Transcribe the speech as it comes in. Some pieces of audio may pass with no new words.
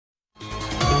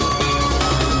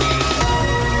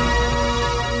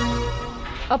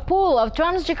A pool of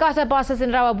Transjakarta buses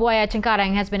in Rawabuaya,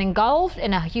 Cengkareng has been engulfed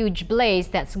in a huge blaze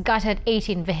that's gutted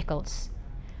 18 vehicles.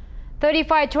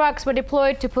 35 trucks were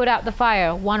deployed to put out the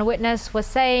fire. One witness was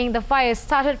saying the fire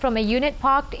started from a unit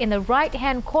parked in the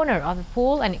right-hand corner of the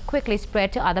pool and it quickly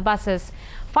spread to other buses.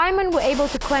 Firemen were able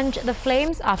to quench the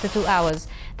flames after 2 hours.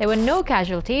 There were no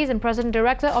casualties, and President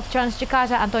Director of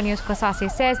Transjakarta, Antonius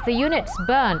Kosasi, says the units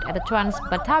burned at the Trans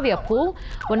Batavia pool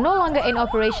were no longer in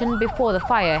operation before the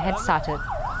fire had started.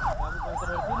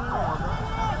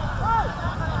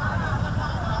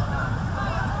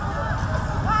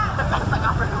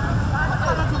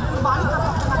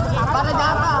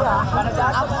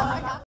 Transjakarta.